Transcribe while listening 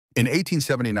In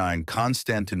 1879,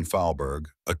 Constantin Fahlberg,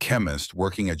 a chemist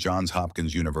working at Johns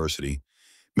Hopkins University,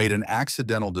 made an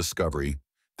accidental discovery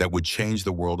that would change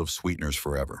the world of sweeteners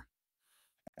forever.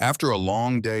 After a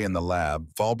long day in the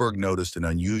lab, Fahlberg noticed an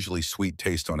unusually sweet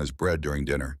taste on his bread during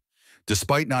dinner,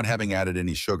 despite not having added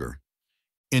any sugar.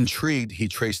 Intrigued, he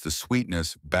traced the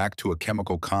sweetness back to a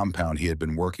chemical compound he had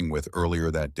been working with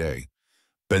earlier that day,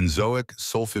 benzoic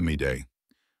sulfamide.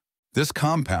 This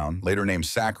compound, later named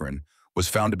saccharin, was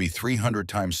found to be 300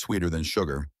 times sweeter than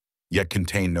sugar, yet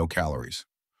contained no calories.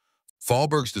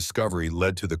 Fahlberg's discovery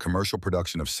led to the commercial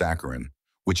production of saccharin,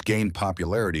 which gained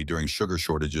popularity during sugar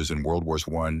shortages in World Wars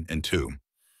I and II.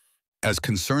 As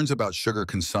concerns about sugar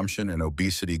consumption and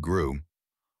obesity grew,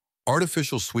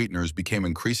 artificial sweeteners became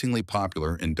increasingly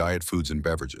popular in diet foods and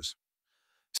beverages.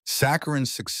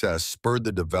 Saccharin's success spurred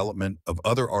the development of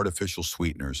other artificial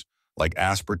sweeteners like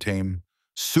aspartame,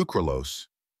 sucralose,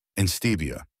 and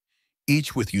stevia,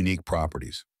 each with unique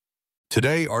properties.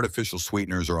 Today, artificial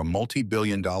sweeteners are a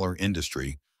multi-billion-dollar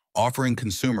industry offering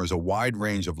consumers a wide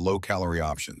range of low-calorie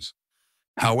options.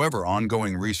 However,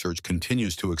 ongoing research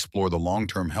continues to explore the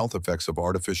long-term health effects of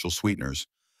artificial sweeteners,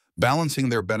 balancing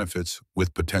their benefits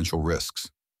with potential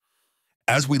risks.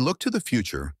 As we look to the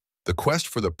future, the quest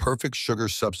for the perfect sugar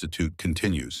substitute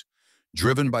continues,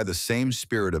 driven by the same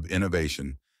spirit of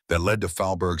innovation that led to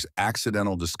Fahlberg's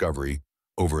accidental discovery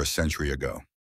over a century ago.